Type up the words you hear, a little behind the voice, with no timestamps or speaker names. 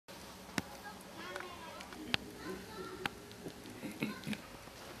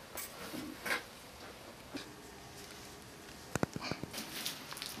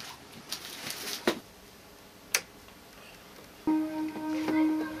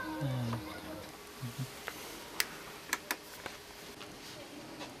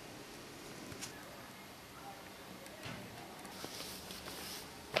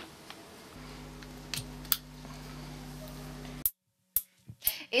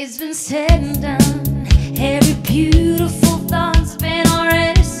It's been said and done. Every beautiful thought's been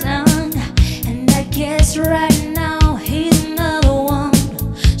already sung. And I guess right now he's another one.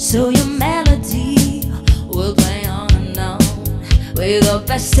 So your melody will play on and on. With the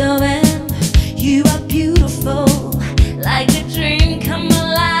best of them, you are beautiful, like a dream come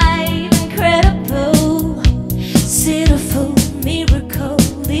alive, incredible, beautiful, miracle,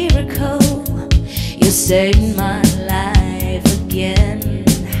 lyrical. You saved my life again.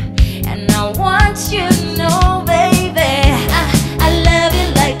 And I want you to know, baby, I love you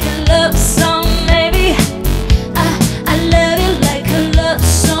like a love song, baby. I love you like a love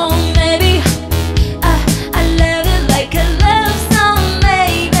song, baby. I love you like a love song,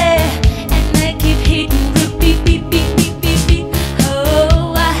 baby. And I keep hitting repeat, beep, beep, beep, beep, beep.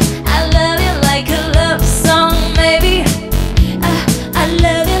 Oh, I love you like a love song, baby. I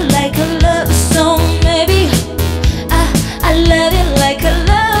love you like a love song, baby. I love you like a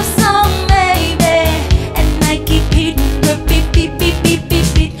love song, baby. And I keep hitting repeat, beep, beep, beep,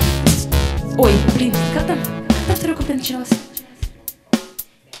 beep, beep. Ой, блин, как там второй куплет началось?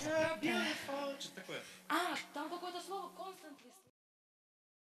 Там какое-то слово constantly.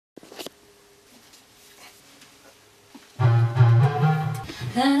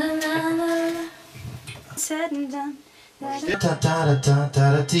 Said and done.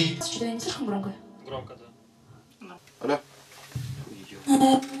 Что-то я не слишком громко? Громко, да. Алло?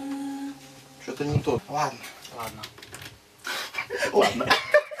 Что-то не то. Ладно. Ладно. Ладно.